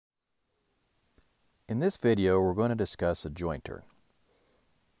In this video, we're going to discuss a jointer.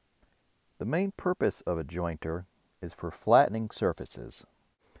 The main purpose of a jointer is for flattening surfaces.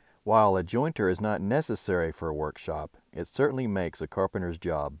 While a jointer is not necessary for a workshop, it certainly makes a carpenter's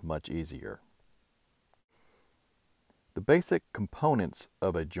job much easier. The basic components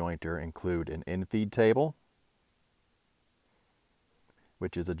of a jointer include an infeed table,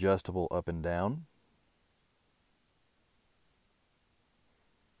 which is adjustable up and down,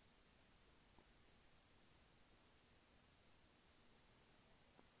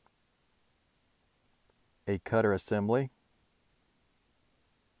 a cutter assembly,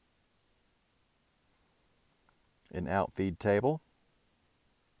 an outfeed table,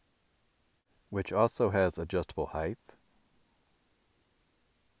 which also has adjustable height,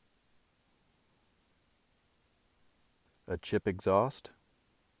 a chip exhaust,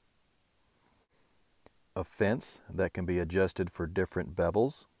 a fence that can be adjusted for different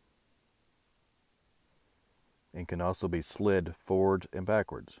bevels and can also be slid forward and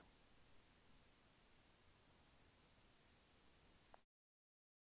backwards.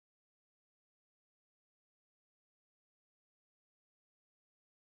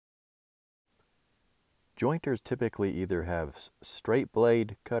 Jointers typically either have straight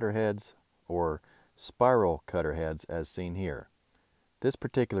blade cutter heads or spiral cutter heads as seen here. This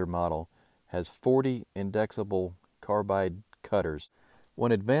particular model has 40 indexable carbide cutters.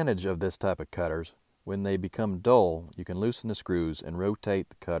 One advantage of this type of cutters, when they become dull, you can loosen the screws and rotate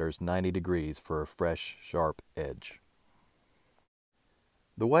the cutters 90 degrees for a fresh, sharp edge.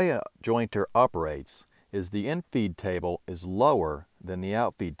 The way a jointer operates is the infeed table is lower than the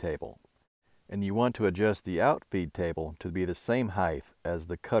outfeed table, and you want to adjust the outfeed table to be the same height as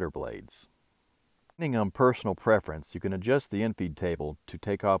the cutter blades. Depending on personal preference, you can adjust the infeed table to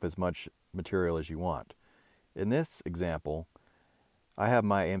take off as much material as you want. In this example, I have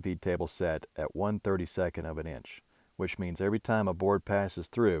my infeed table set at 1/32 of an inch, which means every time a board passes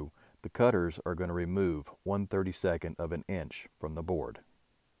through, the cutters are going to remove 1/32 of an inch from the board.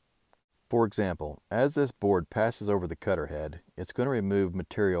 For example, as this board passes over the cutter head, it's going to remove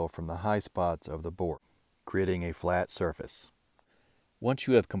material from the high spots of the board, creating a flat surface. Once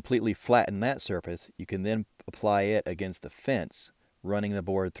you have completely flattened that surface, you can then apply it against the fence, running the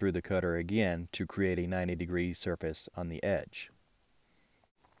board through the cutter again to create a 90-degree surface on the edge.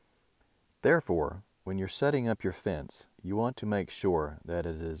 Therefore, when you're setting up your fence, you want to make sure that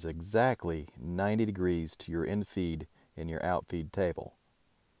it is exactly 90 degrees to your infeed and your outfeed table.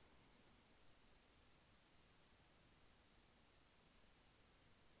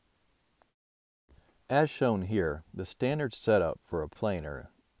 As shown here, the standard setup for a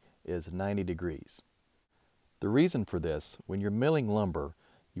planer is 90 degrees. The reason for this, when you're milling lumber,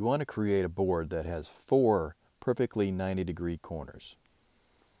 you want to create a board that has 4 perfectly 90-degree corners.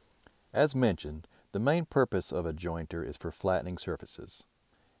 As mentioned, the main purpose of a jointer is for flattening surfaces.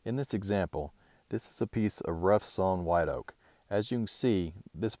 In this example, this is a piece of rough sawn white oak. As you can see,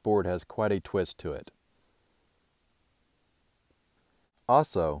 this board has quite a twist to it.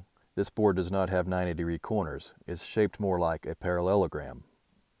 Also, this board does not have 90-degree corners. It's shaped more like a parallelogram.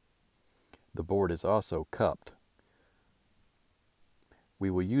 The board is also cupped. We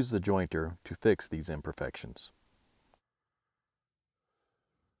will use the jointer to fix these imperfections.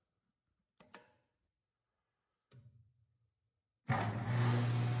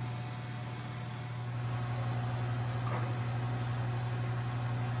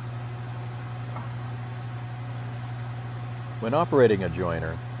 When operating a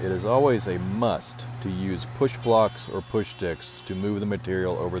jointer, it is always a must to use push blocks or push sticks to move the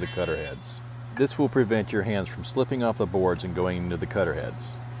material over the cutter heads. This will prevent your hands from slipping off the boards and going into the cutter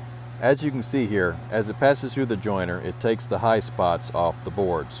heads. As you can see here, as it passes through the jointer, it takes the high spots off the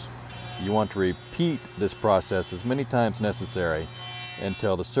boards. You want to repeat this process as many times necessary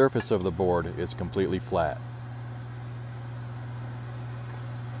until the surface of the board is completely flat.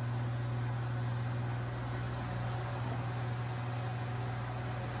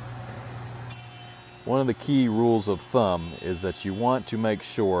 One of the key rules of thumb is that you want to make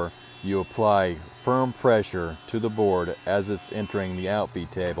sure you apply firm pressure to the board as it's entering the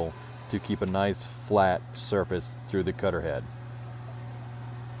outfeed table to keep a nice flat surface through the cutter head.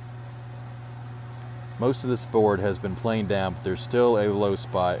 Most of this board has been planed down, but there's still a low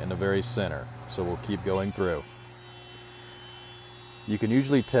spot in the very center, so we'll keep going through. You can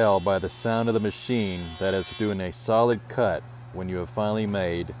usually tell by the sound of the machine that it's doing a solid cut when you have finally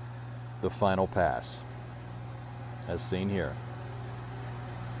made the final pass, as seen here.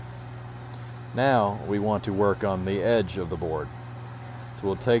 Now we want to work on the edge of the board. So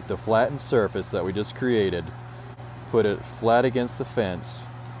we'll take the flattened surface that we just created, put it flat against the fence,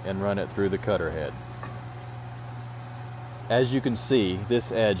 and run it through the cutter head. As you can see,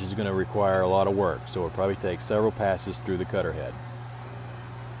 this edge is going to require a lot of work, so it'll probably take several passes through the cutter head.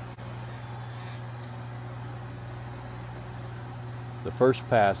 The first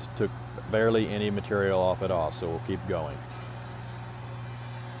pass took barely any material off at all, so we'll keep going.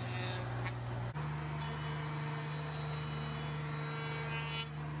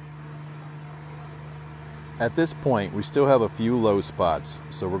 At this point, we still have a few low spots,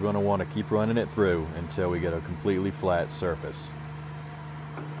 so we're going to want to keep running it through until we get a completely flat surface.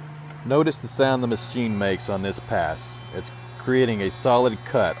 Notice the sound the machine makes on this pass. It's creating a solid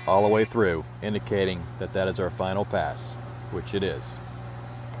cut all the way through, indicating that that is our final pass, which it is.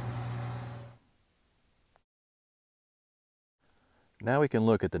 Now we can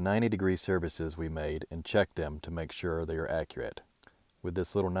look at the 90-degree surfaces we made and check them to make sure they are accurate. With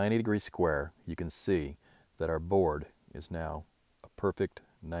this little 90-degree square, you can see that our board is now a perfect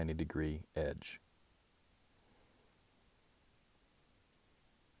 90-degree edge.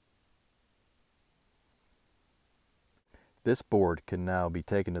 This board can now be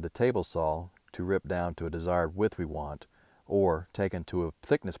taken to the table saw to rip down to a desired width we want, or taken to a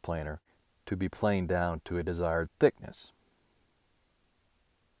thickness planer to be planed down to a desired thickness.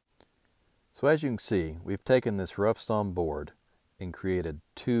 So as you can see, we've taken this rough sawn board and created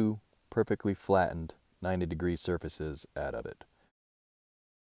two perfectly flattened 90-degree surfaces out of it.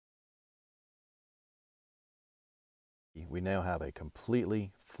 We now have a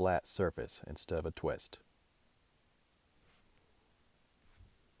completely flat surface instead of a twist.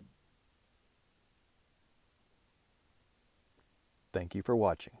 Thank you for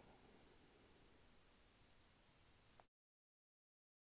watching.